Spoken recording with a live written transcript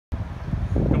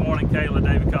morning, Kayla.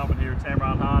 David Coffman here at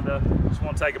Tameron Honda. Just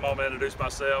want to take a moment to introduce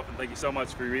myself and thank you so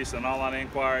much for your recent online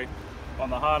inquiry on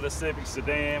the Honda Civic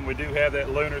sedan. We do have that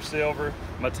lunar silver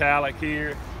metallic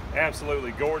here.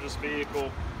 Absolutely gorgeous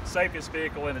vehicle, safest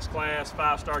vehicle in its class,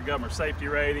 5-star government safety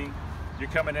rating. You're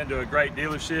coming into a great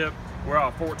dealership. We're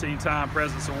a 14-time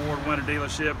President's Award winner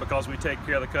dealership because we take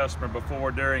care of the customer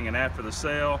before, during, and after the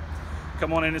sale.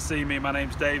 Come on in and see me. My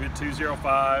name's David,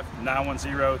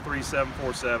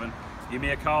 205-910-3747. Give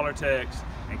me a call or text.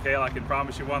 And Kayla, I can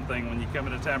promise you one thing, when you come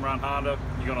into Tameron Honda,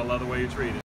 you're gonna love the way you're treated.